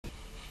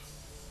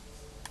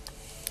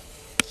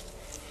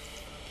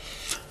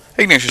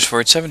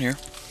Ignatius487 here.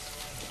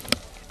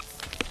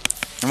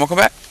 And welcome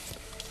back.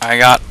 I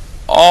got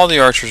all the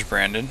archers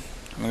branded.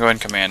 I'm going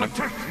to go ahead and command them.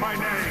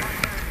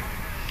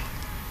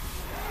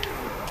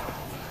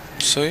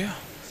 So yeah.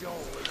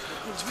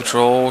 This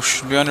patrol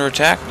should be under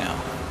attack now.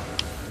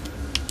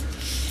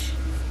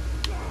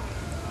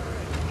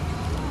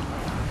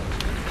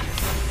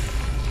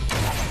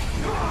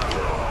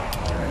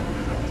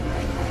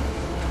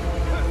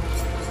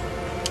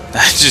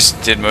 I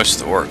just did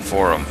most of the work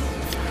for him.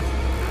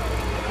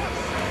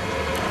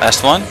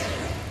 Last one.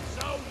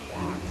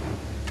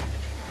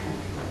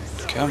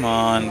 Come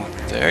on.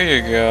 There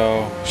you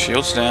go.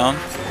 Shields down.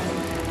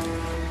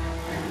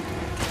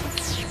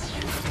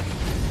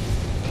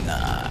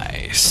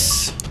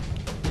 Nice.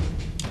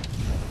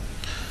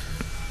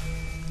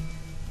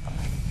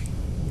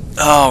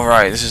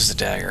 Alright, this is the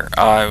dagger.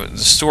 The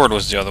sword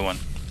was the other one.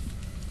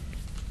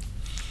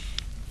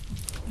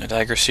 The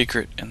dagger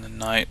secret in the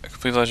night. A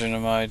complete legend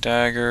of my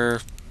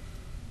dagger.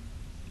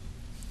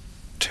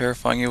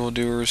 Terrifying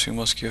evildoers who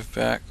must give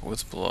back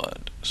with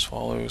blood.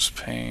 Swallows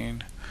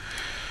pain.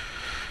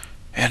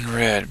 And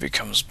red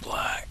becomes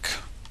black.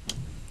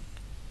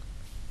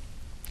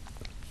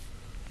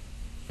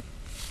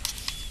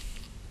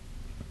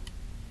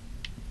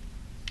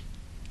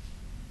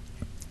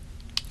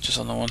 Just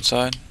on the one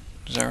side?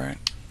 Is that right?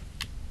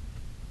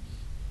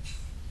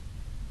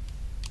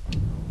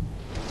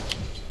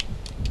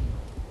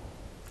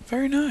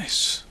 Very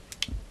nice.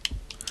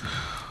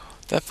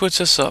 That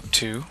puts us up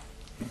to,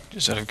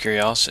 just out of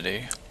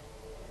curiosity,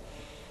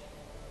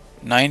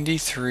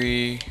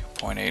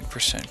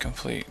 93.8%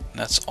 complete.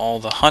 That's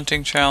all the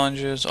hunting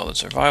challenges, all the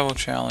survival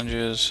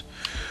challenges,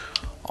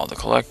 all the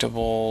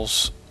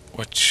collectibles,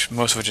 which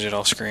most of which I did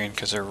off screen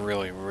because they're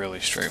really,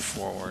 really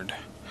straightforward.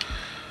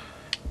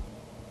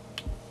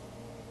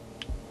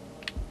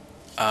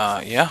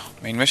 Yeah,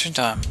 main mission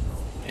time.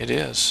 It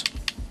is.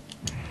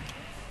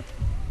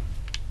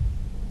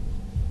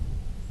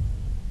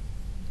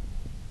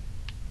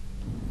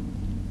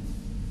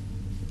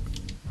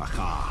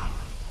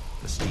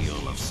 The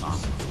steel of sun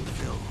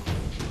fulfill.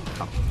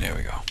 There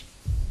we go.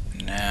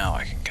 Now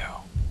I can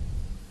go.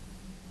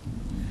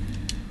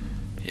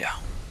 Yeah.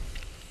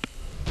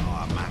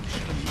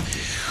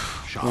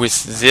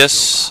 With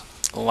this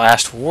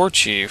last war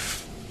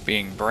chief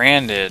being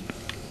branded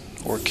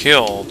or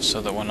killed so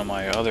that one of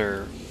my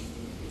other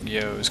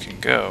yos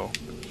can go,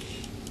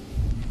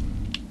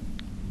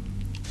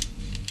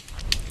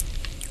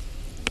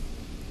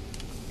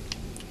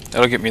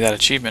 that'll get me that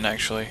achievement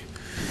actually.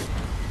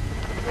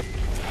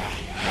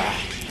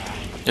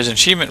 There's an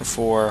achievement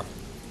for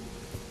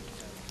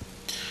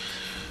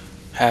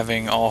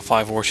having all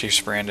 5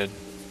 warchiefs branded,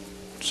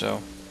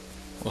 so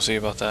we'll see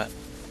about that.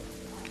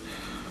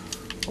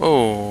 Whoa,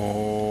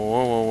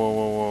 whoa, whoa, whoa,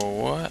 whoa, whoa,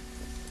 what?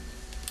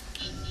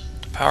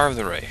 The power of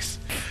the Wraith.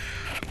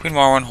 Queen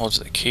Marwan holds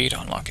the key to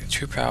unlocking the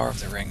true power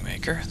of the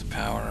Ringmaker, the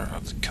power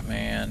of the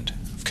command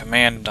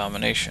and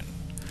domination.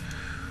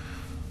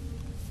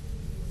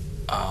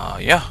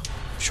 Yeah,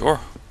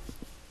 sure.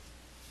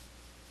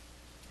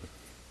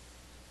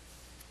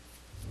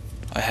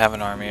 I have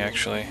an army,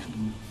 actually.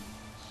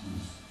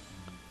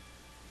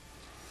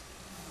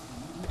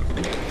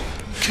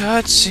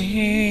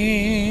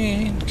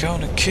 Cutscene!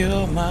 Gonna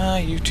kill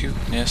my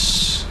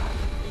YouTube-ness.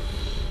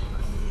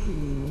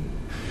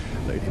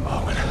 Lady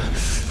Marwan.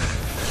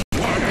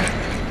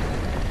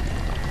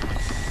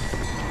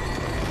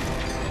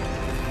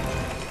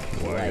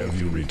 Why have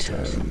you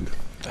returned?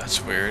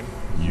 That's weird.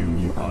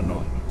 You are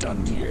not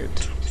done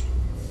yet.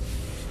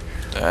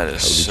 That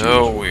is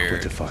so weird.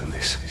 Where to find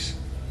this?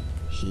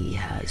 He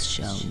has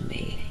shown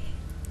me.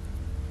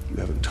 You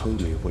haven't told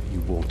me what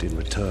you want in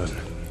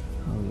return.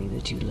 Only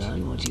that you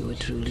learn what you are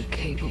truly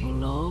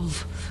capable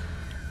of.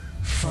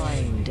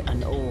 Find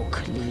an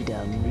orc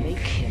leader, make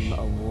him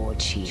a war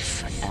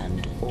chief,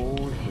 and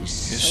all his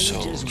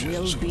soldiers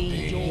will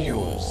be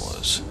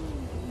yours.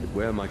 But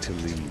where am I to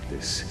lead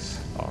this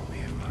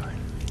army of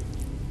mine?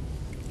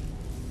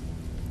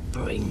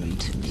 Bring them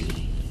to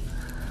me,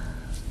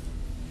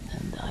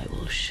 and I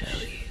will show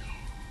you.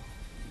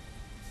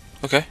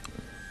 Okay.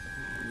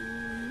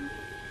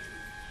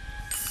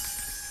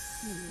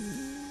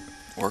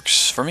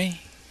 Works for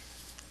me.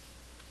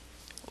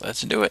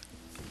 Let's do it.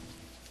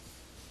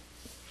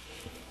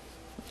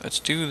 Let's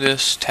do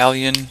this,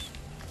 Talion.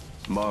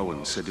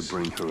 Marwan said to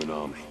bring her an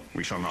army.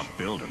 We shall not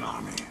build an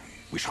army.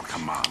 We shall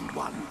command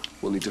one.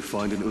 We'll need to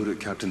find an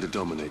Uruk captain to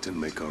dominate and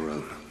make our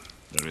own.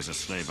 There is a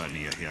slave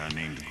idea here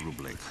named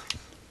Grublik.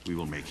 We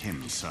will make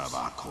him serve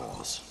our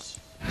cause.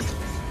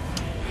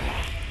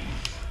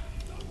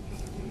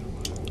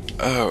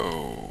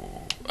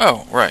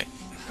 Oh, right.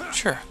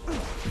 Sure.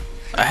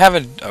 I have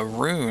a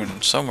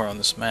rune somewhere on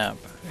this map.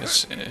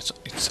 It's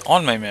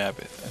on my map.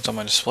 It's on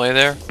my display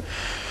there.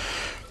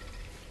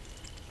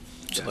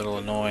 It's a little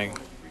annoying.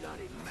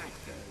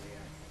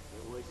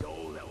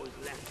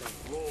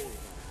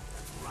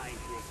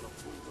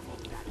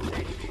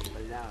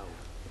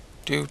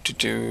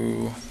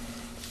 Do.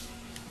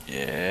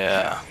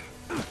 Yeah.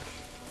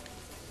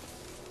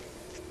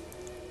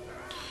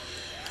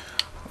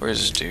 Where's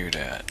this dude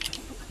at?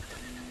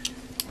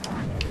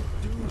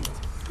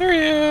 There he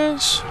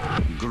is!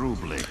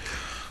 Grublik.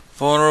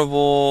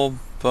 Vulnerable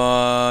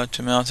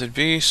to mounted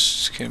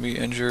beasts. Can be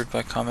injured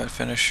by combat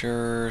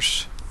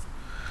finishers.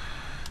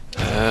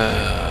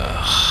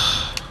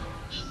 I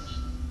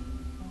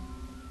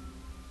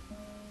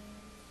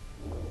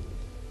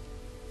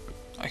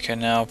can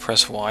now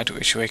press Y to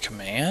issue a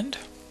command?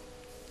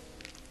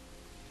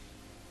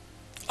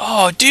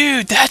 Oh,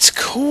 dude, that's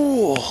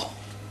cool!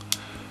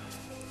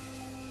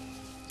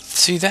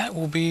 See, that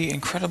will be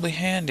incredibly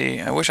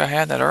handy. I wish I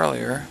had that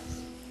earlier.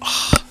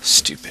 Oh,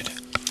 stupid.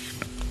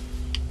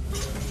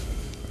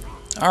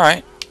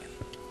 Alright.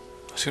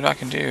 Let's see what I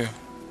can do.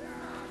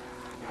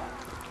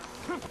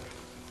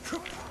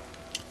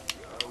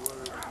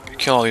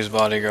 Kill all these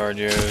bodyguard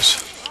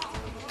yos.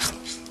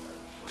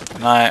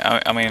 And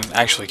I mean,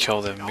 actually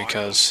kill them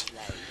because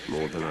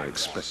More than I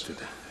expected.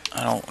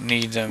 I don't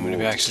need them to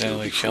be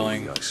accidentally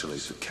killing.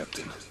 Isolated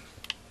captain.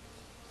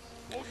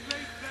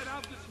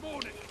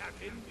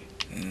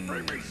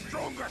 Bring me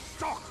stronger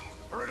stock,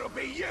 or it'll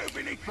be you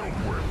beneath the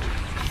word.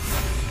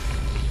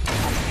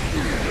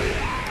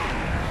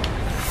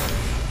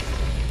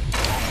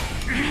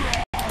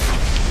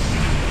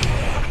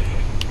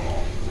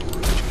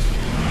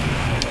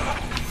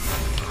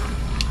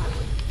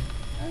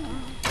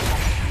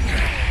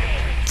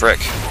 Frick.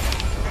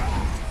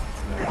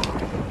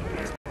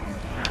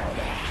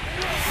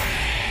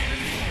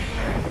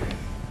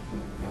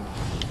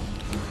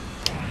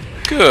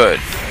 Good.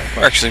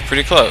 We're actually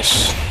pretty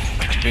close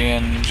to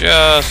being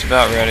just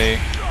about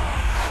ready.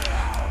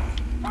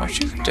 Don't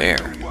you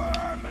dare.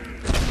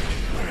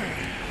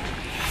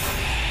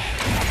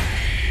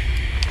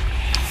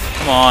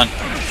 Come on.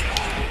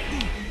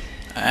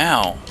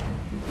 Ow.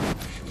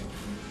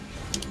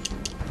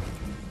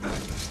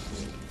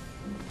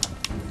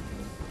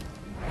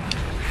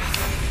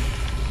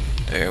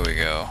 There we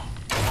go.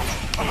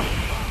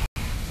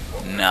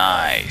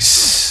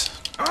 Nice.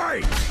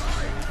 Hey!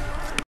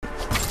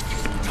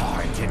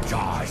 Time to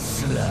die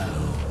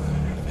slow.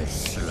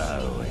 As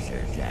slow as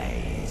a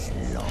day is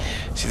long.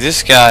 See,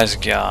 this guy's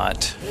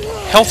got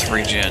health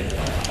regen,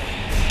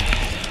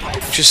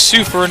 which is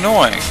super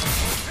annoying.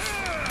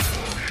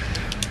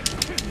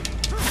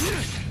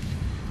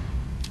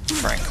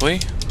 Frankly.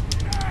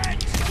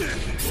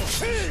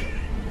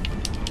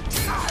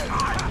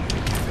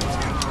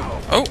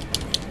 Oh.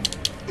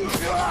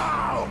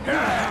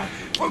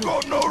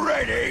 Forgotten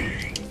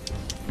already.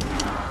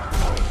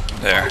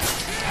 There.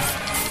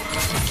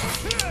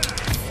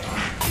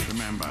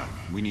 Remember,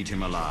 we need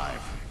him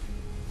alive.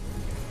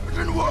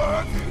 Didn't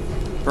work.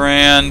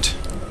 Brand.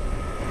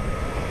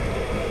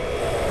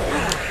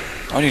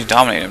 I need to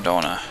dominate him,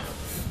 don't I?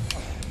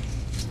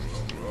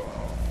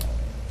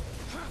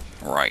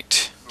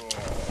 Right.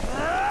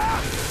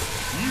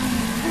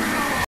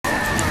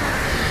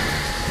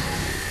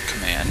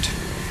 Command.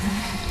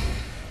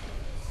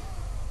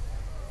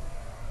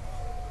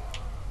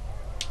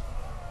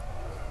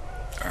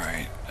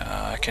 Alright.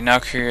 I can now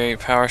create a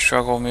power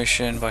struggle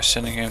mission by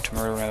sending him to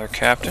murder another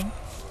captain.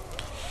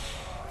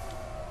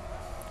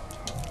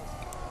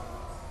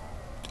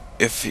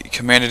 If he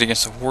commanded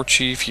against a war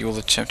chief, he will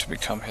attempt to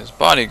become his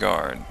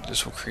bodyguard.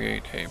 This will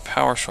create a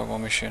power struggle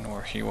mission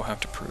where he will have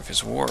to prove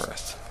his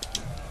worth.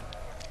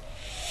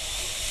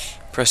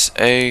 Press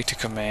A to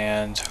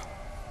command.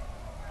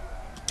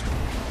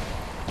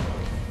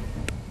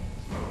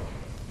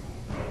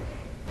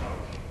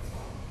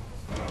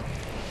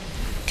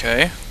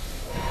 Okay.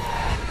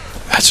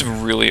 That's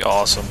really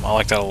awesome. I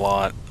like that a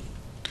lot.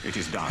 It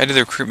is done. Head to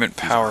the recruitment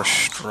power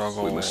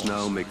struggle. We must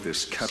now make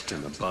this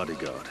captain a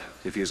bodyguard,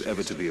 if he is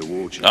ever to be a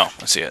war chief. Oh,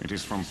 I see it. It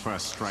is from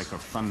first strike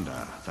of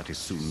thunder that is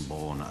soon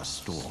born a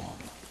storm.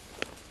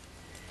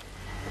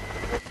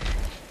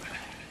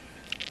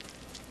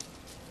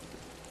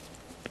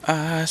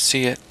 I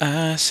see it.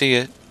 I see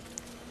it.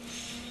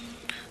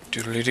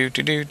 Doodly doo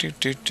doo doo doo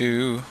doo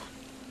doo.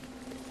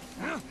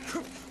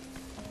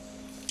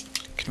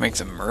 Can make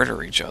them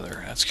murder each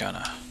other. That's kind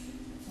of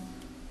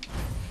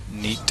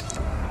neat.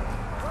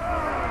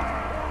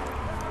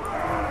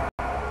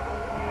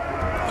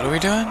 What are we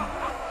doing?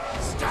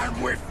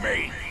 Stand with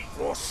me,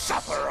 or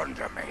suffer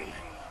under me.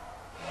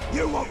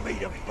 You want me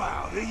to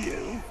bow to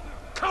you?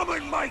 Come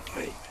and make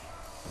me.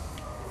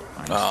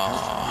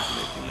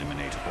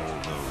 Eliminate all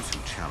those who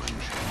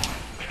challenge.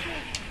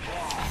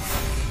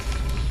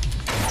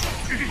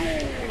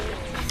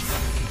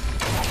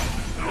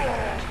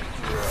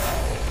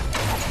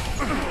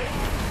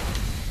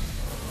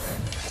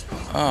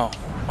 Oh.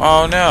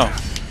 Oh no.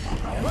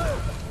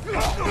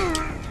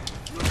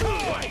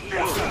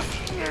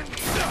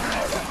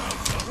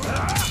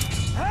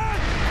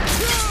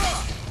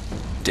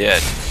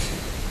 Dead.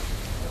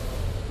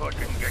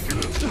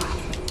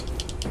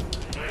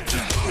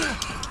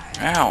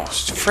 Ow.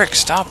 Frick,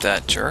 stop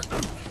that, jerk.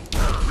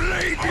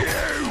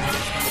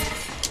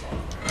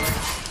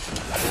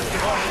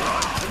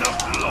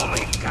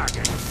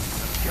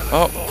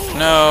 Oh,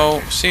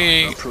 no.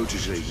 See. Our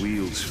protege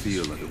wields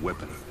fear like a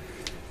weapon.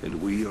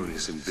 And we are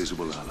his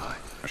invisible ally.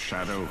 A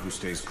shadow who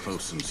stays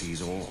close and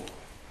sees all.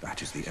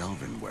 That is the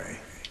elven way.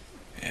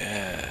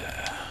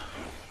 Yeah.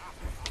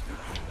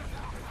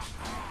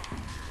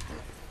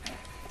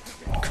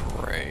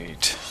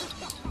 Great.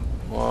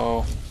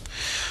 Whoa.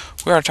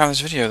 We're out of time in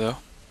this video,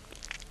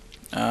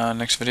 though.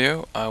 Next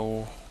video, I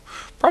will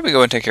probably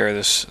go and take care of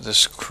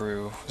this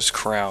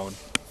crowd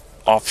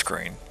off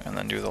screen, and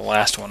then do the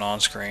last one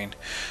on screen,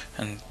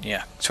 and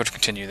yeah, sort of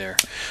continue there.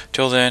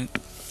 Till then,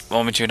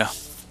 Tuna.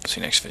 See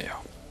you next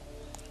video.